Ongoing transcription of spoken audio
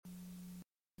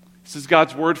This is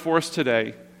God's word for us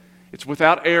today. It's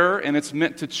without error, and it's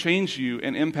meant to change you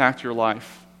and impact your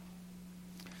life.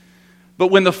 But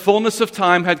when the fullness of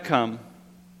time had come,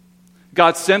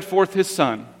 God sent forth his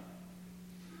Son,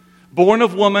 born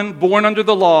of woman, born under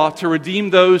the law, to redeem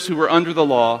those who were under the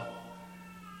law,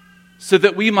 so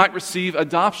that we might receive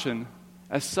adoption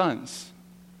as sons.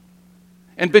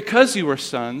 And because you are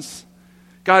sons,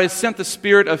 God has sent the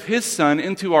Spirit of his Son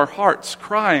into our hearts,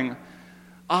 crying,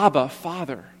 Abba,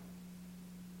 Father.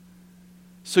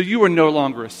 So you are no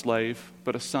longer a slave,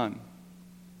 but a son.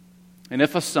 And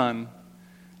if a son,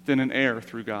 then an heir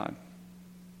through God.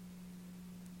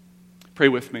 Pray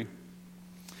with me.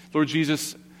 Lord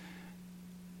Jesus,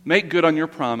 make good on your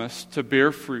promise to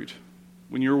bear fruit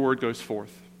when your word goes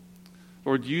forth.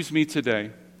 Lord, use me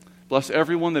today. Bless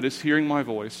everyone that is hearing my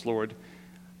voice, Lord.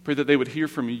 Pray that they would hear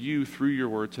from you through your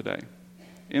word today.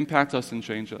 Impact us and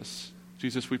change us.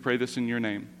 Jesus, we pray this in your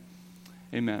name.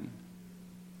 Amen.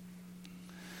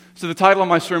 So the title of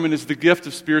my sermon is The Gift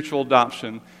of Spiritual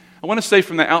Adoption. I want to say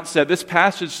from the outset, this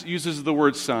passage uses the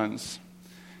word sons.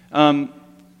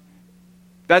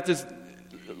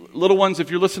 Little ones, if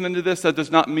you're listening to this, that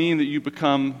does not mean that you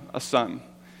become a son.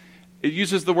 It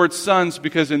uses the word sons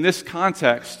because in this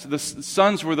context, the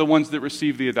sons were the ones that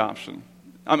received the adoption.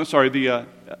 The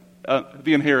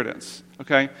inheritance.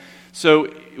 Okay?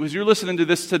 So as you're listening to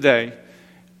this today,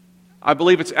 I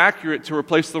believe it's accurate to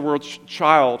replace the word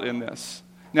child in this.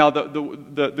 Now,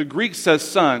 the Greek says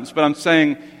sons, but I'm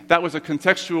saying that was a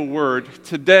contextual word.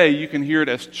 Today, you can hear it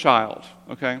as child,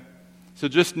 okay? So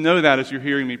just know that as you're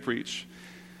hearing me preach.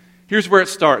 Here's where it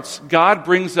starts. God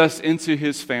brings us into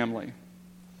his family.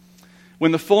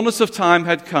 When the fullness of time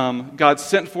had come, God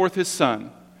sent forth his Son,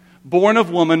 born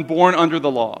of woman, born under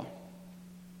the law.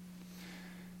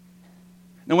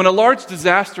 Now, when a large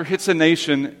disaster hits a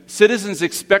nation, citizens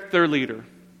expect their leader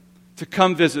to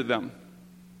come visit them.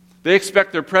 They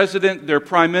expect their president, their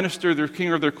prime minister, their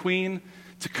king or their queen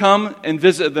to come and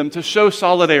visit them, to show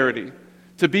solidarity,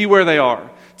 to be where they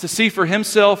are, to see for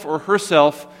himself or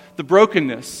herself the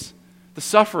brokenness, the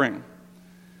suffering.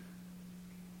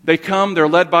 They come, they're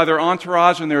led by their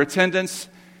entourage and their attendants,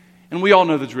 and we all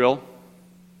know the drill.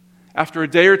 After a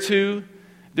day or two,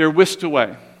 they're whisked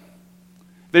away.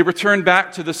 They return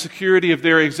back to the security of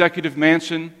their executive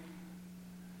mansion.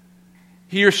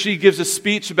 He or she gives a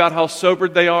speech about how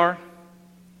sobered they are,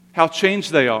 how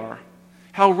changed they are,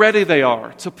 how ready they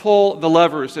are to pull the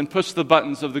levers and push the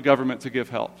buttons of the government to give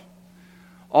help.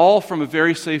 All from a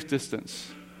very safe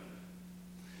distance.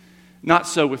 Not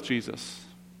so with Jesus.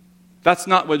 That's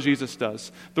not what Jesus does.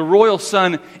 The royal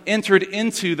Son entered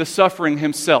into the suffering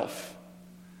himself.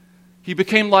 He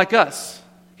became like us.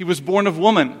 He was born of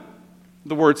woman,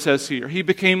 the word says here. He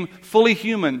became fully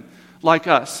human like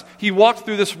us. He walked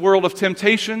through this world of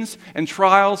temptations and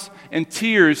trials and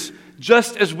tears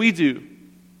just as we do.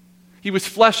 He was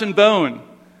flesh and bone,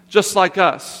 just like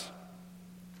us.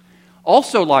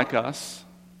 Also like us,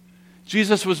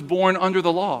 Jesus was born under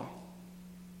the law.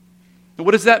 Now,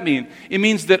 what does that mean? It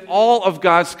means that all of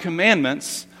God's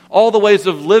commandments, all the ways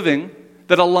of living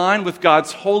that align with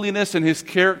God's holiness and his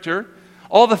character,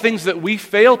 all the things that we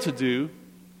fail to do,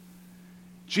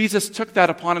 Jesus took that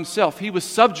upon himself. He was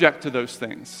subject to those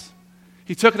things.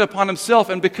 He took it upon himself,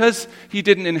 and because he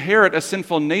didn't inherit a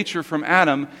sinful nature from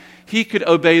Adam, he could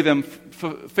obey them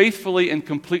faithfully and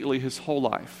completely his whole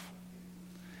life.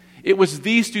 It was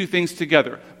these two things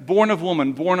together, born of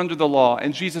woman, born under the law,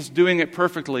 and Jesus doing it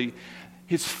perfectly,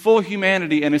 his full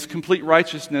humanity and his complete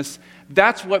righteousness,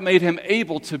 that's what made him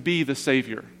able to be the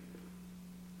Savior.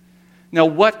 Now,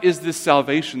 what is this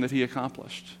salvation that he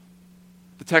accomplished?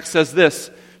 The text says this,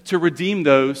 to redeem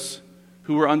those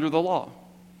who were under the law.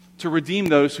 To redeem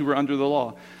those who were under the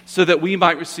law, so that we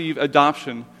might receive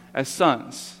adoption as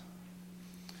sons.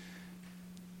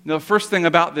 Now, the first thing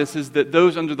about this is that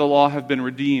those under the law have been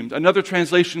redeemed. Another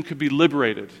translation could be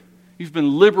liberated. You've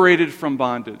been liberated from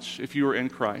bondage if you are in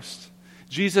Christ.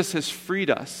 Jesus has freed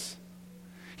us.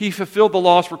 He fulfilled the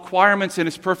law's requirements in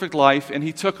his perfect life, and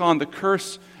he took on the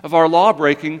curse of our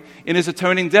law-breaking in his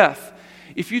atoning death.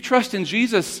 If you trust in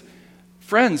Jesus,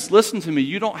 friends, listen to me,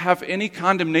 you don't have any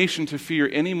condemnation to fear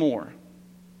anymore.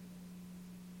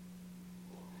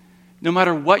 No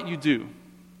matter what you do,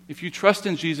 if you trust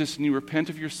in Jesus and you repent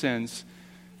of your sins,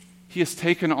 he has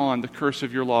taken on the curse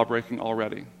of your law-breaking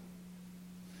already.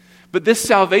 But this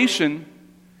salvation,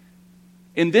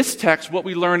 in this text, what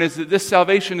we learn is that this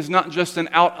salvation is not just an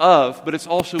out of, but it's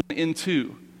also an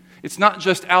into. It's not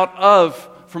just out of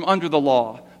from under the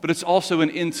law, but it's also an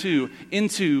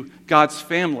into God's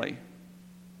family.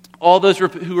 All those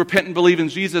who repent and believe in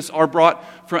Jesus are brought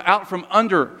out from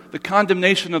under the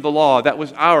condemnation of the law that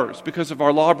was ours because of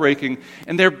our law breaking,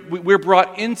 and we're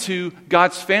brought into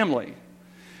God's family.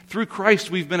 Through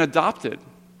Christ, we've been adopted.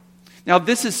 Now,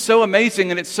 this is so amazing,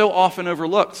 and it's so often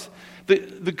overlooked.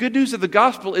 The good news of the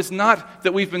gospel is not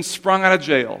that we've been sprung out of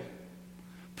jail,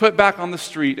 put back on the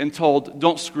street, and told,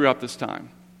 don't screw up this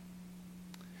time.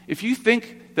 If you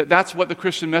think that that's what the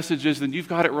Christian message is, then you've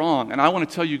got it wrong, and I want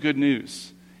to tell you good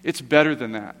news. It's better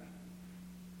than that.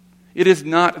 It is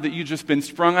not that you've just been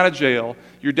sprung out of jail,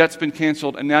 your debt's been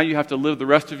canceled, and now you have to live the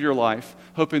rest of your life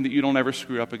hoping that you don't ever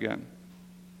screw up again.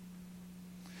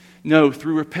 No,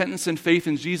 through repentance and faith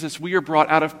in Jesus, we are brought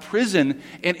out of prison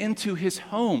and into His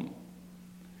home.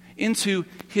 Into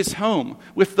His home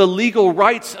with the legal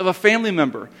rights of a family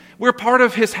member. We're part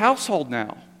of His household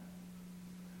now.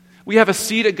 We have a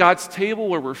seat at God's table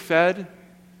where we're fed.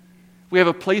 We have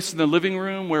a place in the living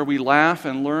room where we laugh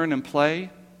and learn and play.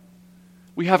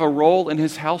 We have a role in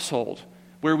His household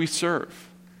where we serve.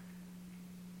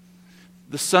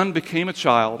 The Son became a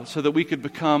child so that we could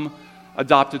become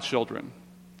adopted children.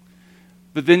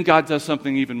 But then God does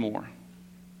something even more.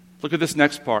 Look at this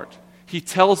next part. He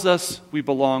tells us we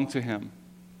belong to Him.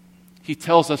 He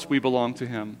tells us we belong to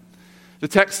Him. The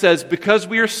text says, because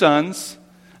we are sons,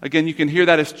 again, you can hear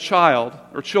that as child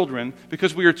or children.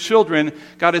 Because we are children,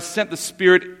 God has sent the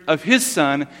Spirit of His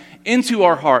Son into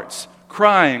our hearts,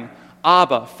 crying,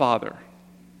 Abba, Father.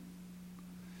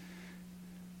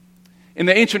 In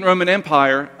the ancient Roman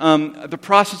Empire, the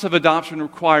process of adoption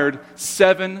required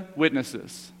 7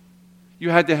 witnesses. You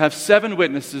had to have 7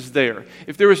 witnesses there.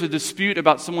 If there was a dispute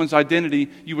about someone's identity,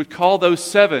 you would call those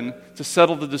 7 to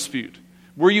settle the dispute.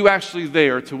 Were you actually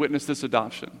there to witness this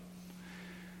adoption?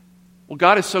 Well,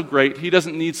 God is so great, He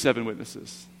doesn't need 7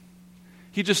 witnesses.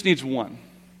 He just needs one.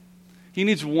 He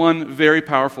needs one very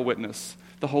powerful witness,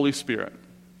 the Holy Spirit.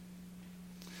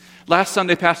 Last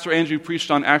Sunday, Pastor Andrew preached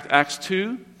on Acts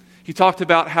 2. He talked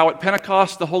about how at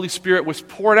Pentecost, the Holy Spirit was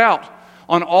poured out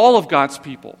on all of God's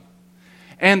people.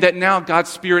 And that now God's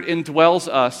Spirit indwells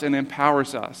us and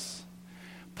empowers us.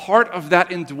 Part of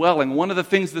that indwelling, one of the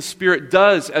things the Spirit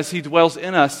does as He dwells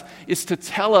in us, is to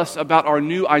tell us about our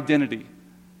new identity.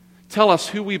 Tell us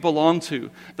who we belong to.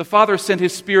 The Father sent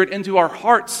His Spirit into our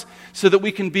hearts so that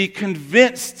we can be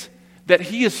convinced that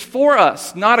He is for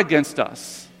us, not against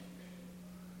us.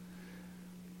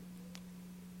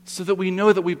 So that we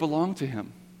know that we belong to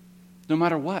Him, no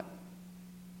matter what.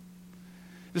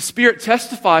 The Spirit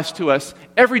testifies to us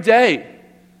every day.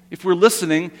 If we're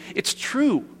listening, it's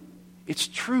true. It's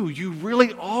true. You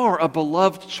really are a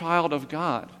beloved child of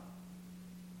God.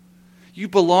 You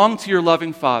belong to your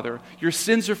loving Father. Your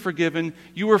sins are forgiven.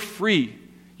 You are free.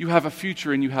 You have a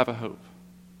future and you have a hope.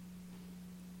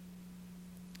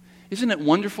 Isn't it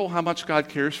wonderful how much God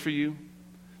cares for you?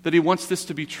 That He wants this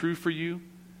to be true for you?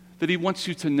 That He wants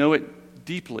you to know it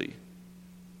deeply?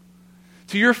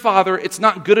 To your Father, it's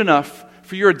not good enough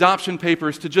for your adoption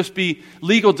papers to just be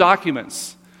legal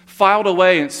documents filed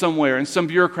away somewhere in some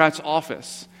bureaucrat's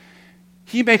office.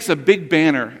 He makes a big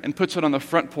banner and puts it on the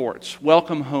front porch.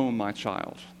 Welcome home, my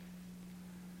child.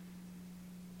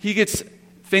 He gets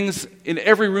things in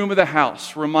every room of the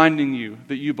house reminding you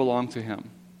that you belong to Him.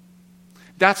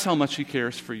 That's how much He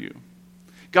cares for you.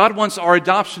 God wants our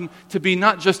adoption to be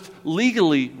not just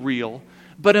legally real,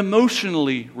 but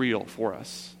emotionally real for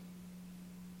us.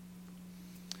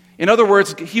 In other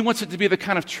words, He wants it to be the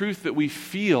kind of truth that we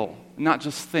feel, not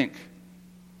just think.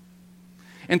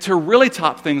 And to really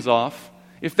top things off,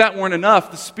 if that weren't enough,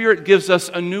 the Spirit gives us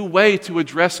a new way to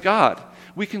address God.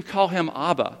 We can call Him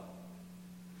Abba.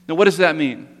 Now, what does that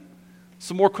mean?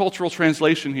 Some more cultural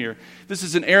translation here. This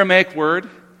is an Aramaic word.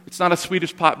 It's not a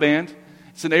Swedish pop band.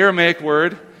 It's an Aramaic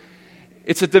word.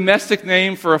 It's a domestic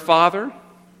name for a father.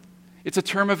 It's a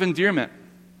term of endearment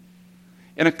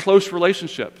in a close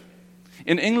relationship.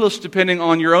 In English, depending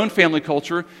on your own family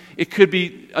culture, it could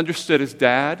be understood as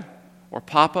dad or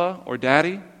papa or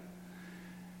daddy.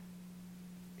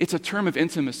 It's a term of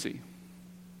intimacy.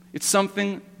 It's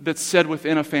something that's said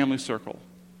within a family circle.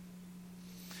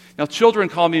 Now, children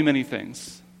call me many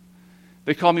things.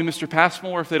 They call me Mr.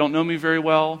 Passmore if they don't know me very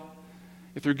well.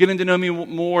 If they're getting to know me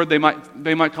more, they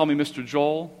might call me Mr.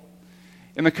 Joel.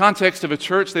 In the context of a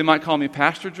church, they might call me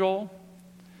Pastor Joel.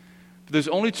 There's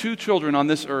only 2 children on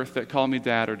this earth that call me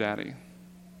dad or daddy.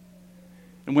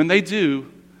 And when they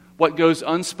do, what goes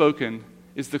unspoken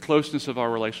is the closeness of our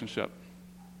relationship,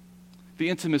 the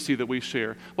intimacy that we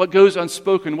share. What goes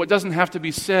unspoken, what doesn't have to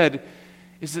be said,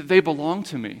 is that they belong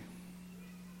to me,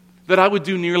 that I would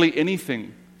do nearly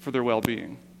anything for their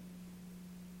well-being.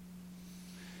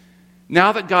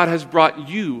 Now that God has brought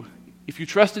you if you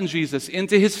trust in Jesus,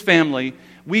 into his family,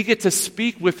 we get to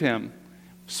speak with him,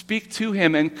 speak to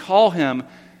him, and call him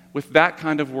with that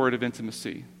kind of word of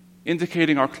intimacy,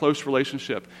 indicating our close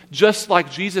relationship. Just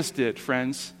like Jesus did,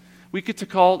 friends. We get to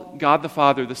call God the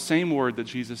Father the same word that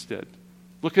Jesus did.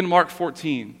 Look in Mark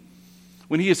 14,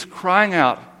 when he is crying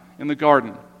out in the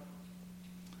garden,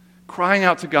 crying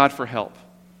out to God for help,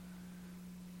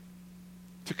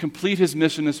 to complete his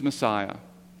mission as Messiah.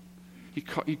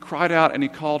 He cried out and he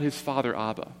called his Father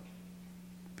Abba,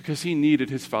 because he needed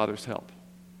his Father's help.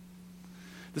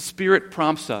 The Spirit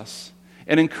prompts us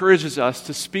and encourages us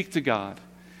to speak to God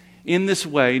in this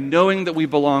way, knowing that we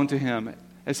belong to him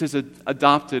as his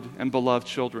adopted and beloved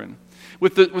children.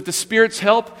 With the Spirit's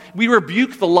help, we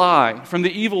rebuke the lie from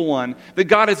the evil one that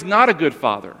God is not a good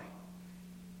father,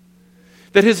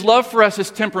 that his love for us is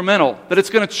temperamental, that it's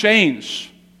going to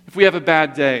change if we have a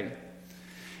bad day.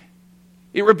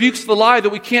 It rebukes the lie that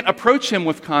we can't approach him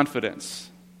with confidence.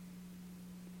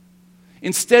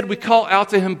 Instead, we call out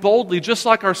to him boldly, just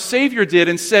like our Savior did,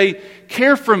 and say,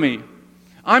 "Care for me.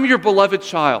 I'm your beloved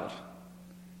child.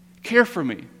 Care for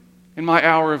me in my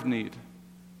hour of need."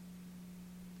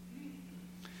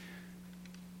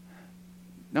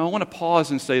 Now, I want to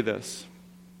pause and say this.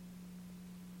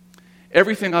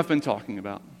 Everything I've been talking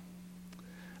about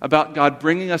God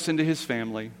bringing us into his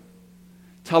family,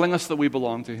 telling us that we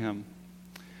belong to him,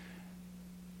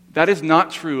 that is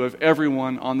not true of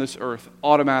everyone on this earth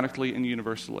automatically and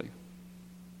universally.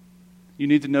 You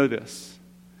need to know this.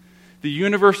 The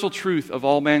universal truth of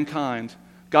all mankind,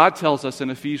 God tells us in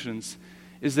Ephesians,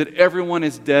 is that everyone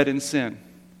is dead in sin.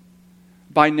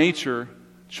 By nature,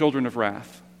 children of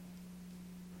wrath.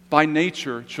 By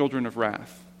nature, children of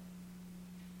wrath.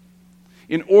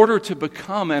 In order to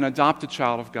become an adopted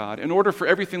child of God, in order for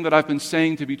everything that I've been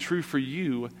saying to be true for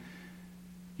you,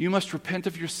 you must repent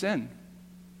of your sin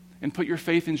and put your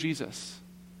faith in Jesus.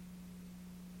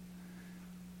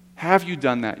 Have you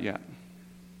done that yet?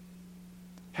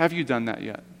 Have you done that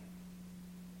yet?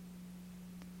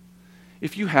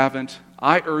 If you haven't,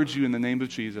 I urge you in the name of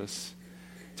Jesus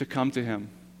to come to him.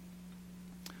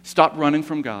 Stop running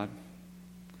from God.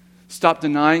 Stop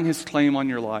denying his claim on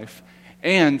your life.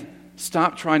 And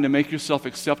stop trying to make yourself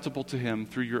acceptable to him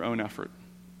through your own effort.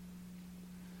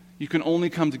 You can only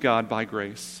come to God by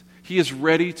grace. He is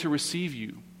ready to receive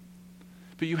you.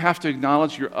 But you have to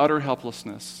acknowledge your utter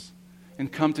helplessness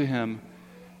and come to him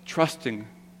trusting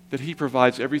that he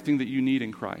provides everything that you need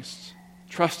in Christ.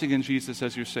 Trusting in Jesus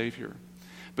as your Savior.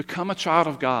 Become a child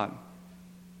of God.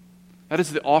 That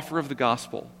is the offer of the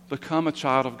gospel. Become a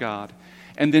child of God.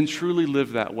 And then truly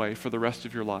live that way for the rest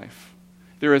of your life.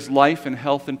 There is life and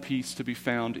health and peace to be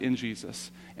found in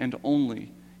Jesus, and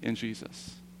only in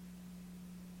Jesus.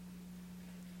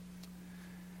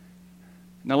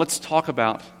 Now let's talk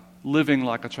about living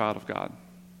like a child of God.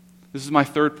 This is my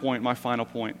third point, my final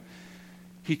point.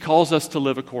 He calls us to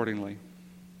live accordingly.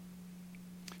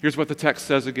 Here's what the text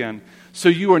says again. So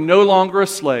you are no longer a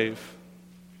slave,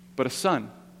 but a son.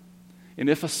 And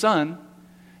if a son,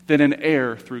 then an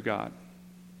heir through God.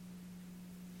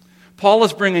 Paul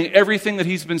is bringing everything that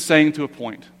he's been saying to a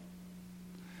point.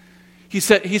 He's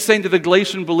saying to the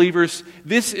Galatian believers,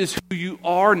 this is who you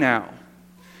are now.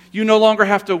 You no longer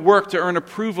have to work to earn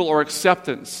approval or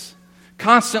acceptance,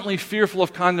 constantly fearful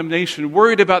of condemnation,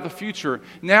 worried about the future.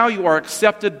 Now you are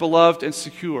accepted, beloved, and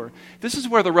secure. This is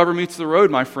where the rubber meets the road,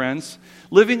 my friends.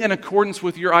 Living in accordance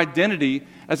with your identity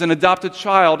as an adopted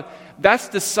child, that's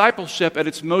discipleship at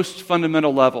its most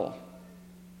fundamental level.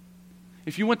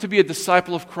 If you want to be a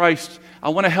disciple of Christ, I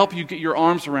want to help you get your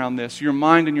arms around this, your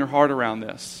mind and your heart around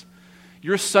this.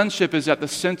 Your sonship is at the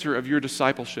center of your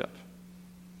discipleship.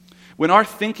 When our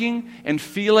thinking and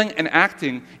feeling and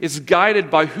acting is guided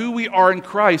by who we are in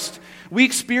Christ, we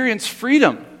experience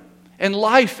freedom and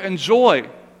life and joy.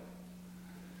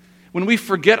 When we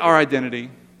forget our identity,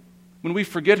 when we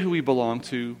forget who we belong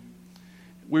to,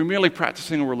 we're merely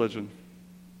practicing a religion,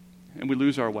 and we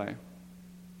lose our way.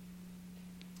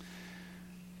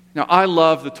 Now, I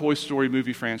love the Toy Story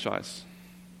movie franchise.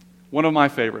 One of my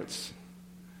favorites.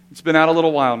 It's been out a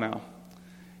little while now.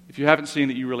 If you haven't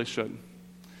seen it, you really should.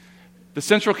 The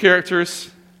central characters,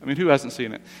 who hasn't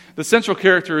seen it? The central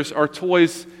characters are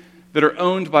toys that are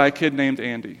owned by a kid named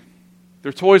Andy.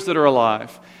 They're toys that are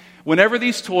alive. Whenever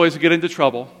these toys get into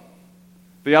trouble,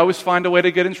 they always find a way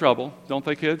to get in trouble, don't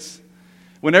they, kids?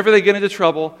 Whenever they get into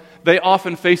trouble, they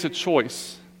often face a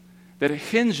choice that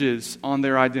hinges on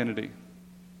their identity.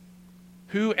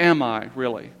 Who am I,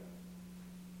 really?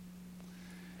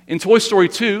 In Toy Story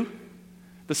 2,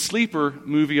 the sleeper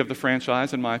movie of the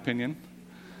franchise, in my opinion,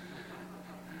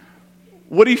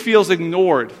 Woody feels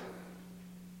ignored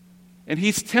And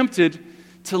he's tempted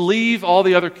to leave all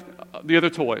the other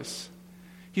toys.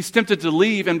 He's tempted to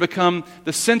leave and become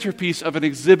the centerpiece of an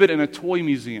exhibit in a toy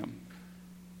museum.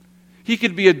 He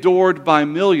could be adored by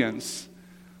millions,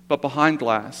 but behind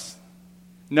glass,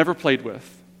 never played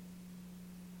with.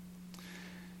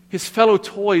 His fellow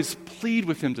toys plead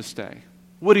with him to stay.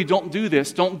 Woody, don't do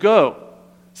this. Don't go.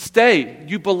 Stay.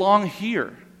 You belong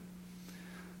here.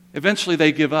 Eventually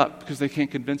they give up because they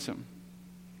can't convince him.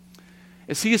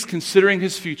 As he is considering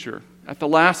his future, at the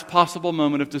last possible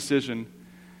moment of decision,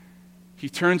 he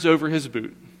turns over his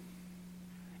boot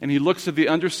and he looks at the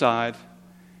underside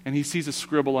and he sees a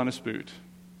scribble on his boot.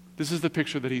 This is the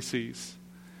picture that he sees.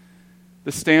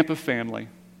 The stamp of family.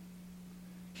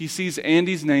 He sees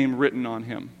Andy's name written on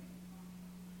him.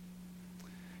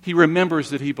 He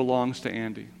remembers that he belongs to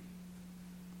Andy.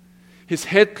 His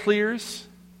head clears.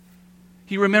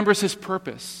 He remembers his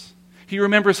purpose. He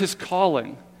remembers his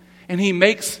calling. And he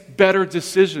makes better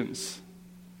decisions.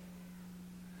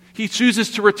 He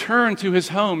chooses to return to his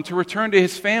home, to return to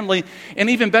his family, and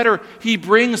even better, he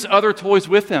brings other toys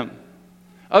with him.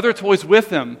 Other toys with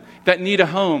him that need a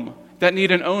home, that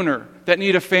need an owner, that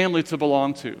need a family to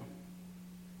belong to.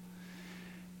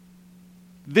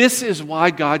 This is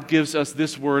why God gives us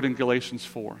this word in Galatians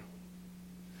 4.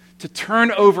 To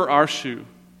turn over our shoe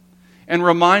and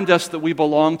remind us that we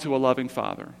belong to a loving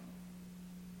Father.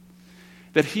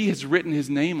 That He has written His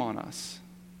name on us.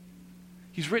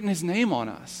 He's written His name on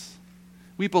us.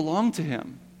 We belong to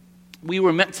Him. We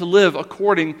were meant to live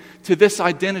according to this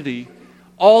identity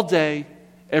all day,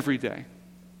 every day.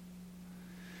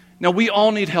 Now, we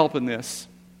all need help in this.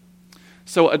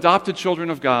 So, adopted children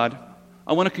of God,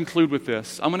 I want to conclude with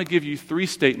this. I'm going to give you 3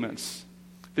 statements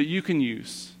that you can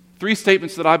use. 3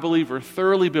 statements that I believe are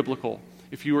thoroughly biblical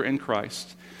if you are in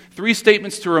Christ. 3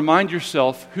 statements to remind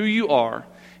yourself who you are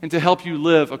and to help you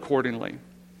live accordingly.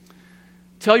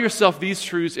 Tell yourself these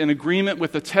truths in agreement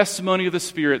with the testimony of the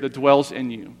Spirit that dwells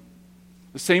in you.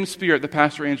 The same Spirit that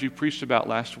Pastor Andrew preached about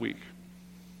last week.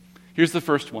 Here's the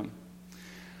first one.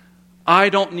 I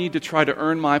don't need to try to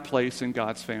earn my place in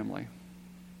God's family.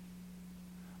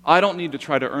 I don't need to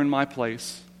try to earn my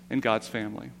place in God's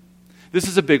family. This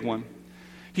is a big one.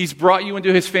 He's brought you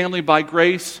into His family by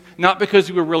grace, not because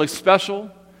you were really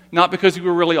special, not because you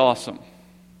were really awesome.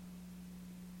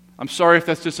 I'm sorry if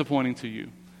that's disappointing to you.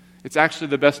 It's actually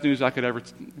the best news I could ever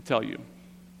tell you.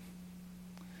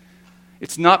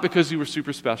 It's not because you were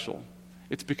super special.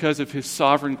 It's because of His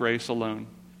sovereign grace alone.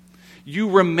 You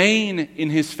remain in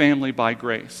His family by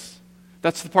grace.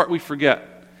 That's the part we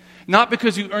forget. Not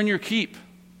because you earn your keep.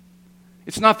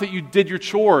 It's not that you did your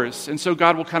chores and so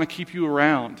God will kind of keep you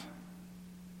around.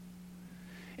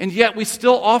 And yet we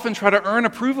still often try to earn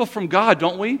approval from God,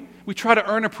 don't we? We try to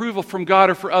earn approval from God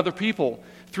or for other people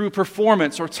through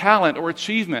performance or talent or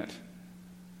achievement.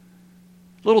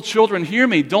 Little children, hear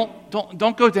me. Don't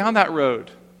go down that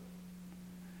road.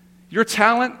 Your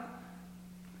talent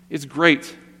is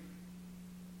great.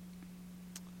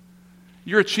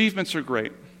 Your achievements are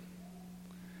great.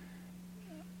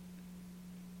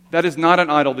 That is not an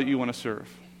idol that you want to serve.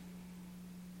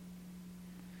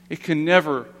 It can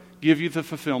never give you the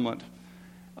fulfillment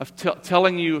of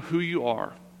telling you who you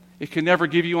are. It can never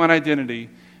give you an identity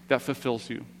that fulfills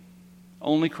you.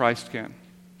 Only Christ can.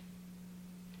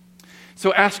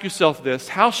 So ask yourself this: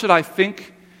 how should I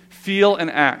think, feel, and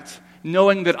act,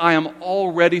 knowing that I am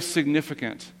already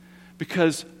significant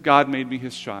because God made me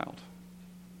His child?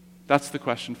 That's the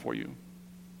question for you.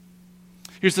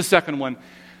 Here's the second one.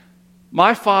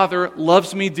 My Father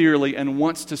loves me dearly and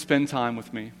wants to spend time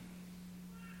with me.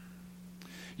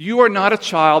 You are not a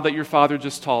child that your Father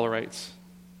just tolerates.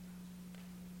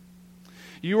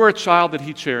 You are a child that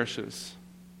He cherishes.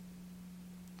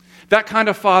 That kind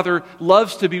of father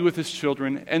loves to be with his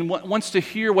children and wants to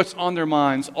hear what's on their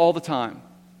minds all the time.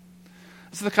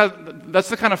 That's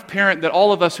the kind of parent that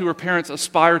all of us who are parents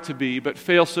aspire to be, but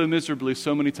fail so miserably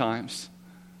so many times.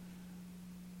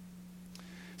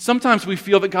 Sometimes we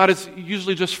feel that God is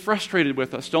usually just frustrated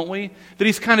with us, don't we? That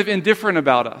He's kind of indifferent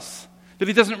about us. That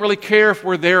He doesn't really care if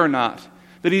we're there or not.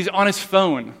 That He's on His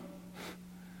phone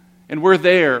and we're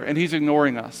there and He's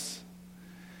ignoring us.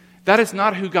 That is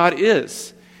not who God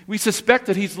is. We suspect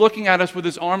that He's looking at us with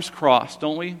His arms crossed,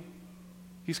 don't we?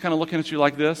 He's kind of looking at you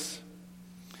like this.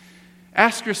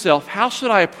 Ask yourself, how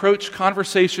should I approach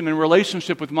conversation and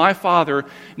relationship with my Father,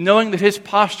 knowing that His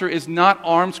posture is not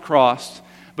arms crossed,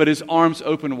 but His arms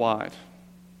open wide?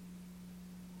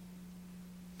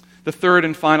 The third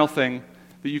and final thing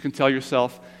that you can tell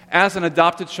yourself, as an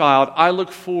adopted child, I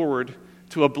look forward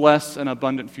to a blessed and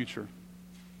abundant future.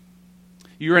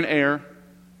 You're an heir.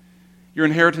 Your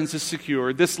inheritance is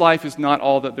secure. This life is not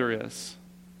all that there is.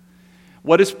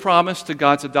 What is promised to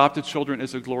God's adopted children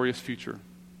is a glorious future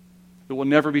that will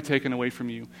never be taken away from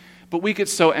you. But we get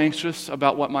so anxious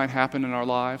about what might happen in our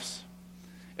lives.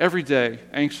 Every day,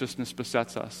 anxiousness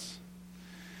besets us.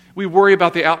 We worry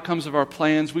about the outcomes of our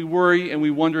plans. We worry and we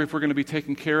wonder if we're going to be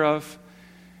taken care of.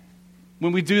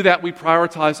 When we do that, we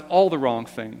prioritize all the wrong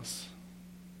things.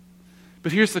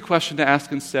 But here's the question to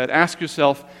ask instead. Ask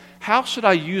yourself, how should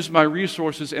I use my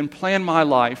resources and plan my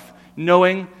life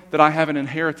knowing that I have an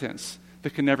inheritance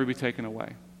that can never be taken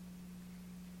away?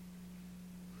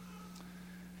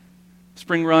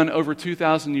 Spring Run, over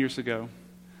 2,000 years ago,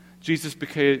 Jesus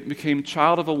became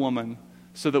child of a woman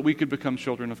so that we could become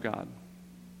children of God.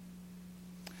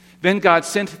 Then God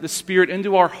sent the Spirit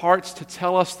into our hearts to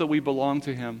tell us that we belong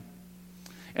to Him.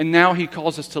 And now He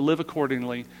calls us to live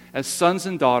accordingly as sons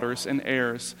and daughters and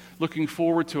heirs, looking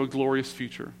forward to a glorious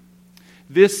future.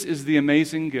 This is the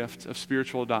amazing gift of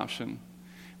spiritual adoption.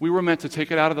 We were meant to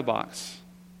take it out of the box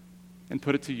and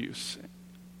put it to use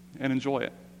and enjoy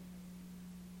it.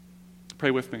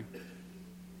 Pray with me.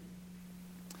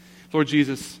 Lord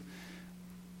Jesus,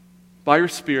 by your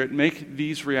Spirit, make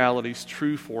these realities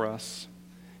true for us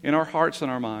in our hearts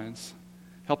and our minds.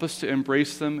 Help us to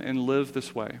embrace them and live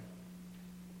this way.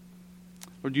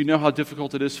 Lord, you know how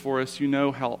difficult it is for us. You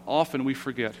know how often we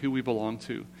forget who we belong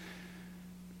to.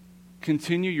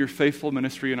 Continue your faithful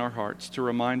ministry in our hearts to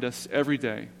remind us every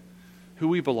day who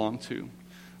we belong to.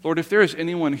 Lord, if there is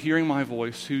anyone hearing my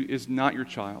voice who is not your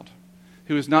child,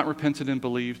 who has not repented and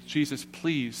believed, Jesus,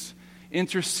 please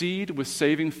intercede with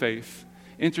saving faith.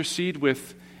 Intercede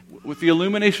with the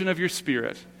illumination of your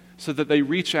Spirit so that they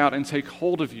reach out and take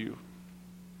hold of you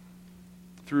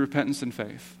through repentance and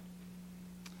faith.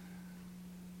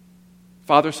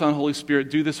 Father, Son, Holy Spirit,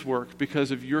 do this work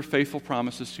because of your faithful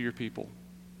promises to your people.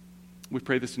 We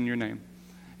pray this in your name.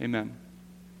 Amen.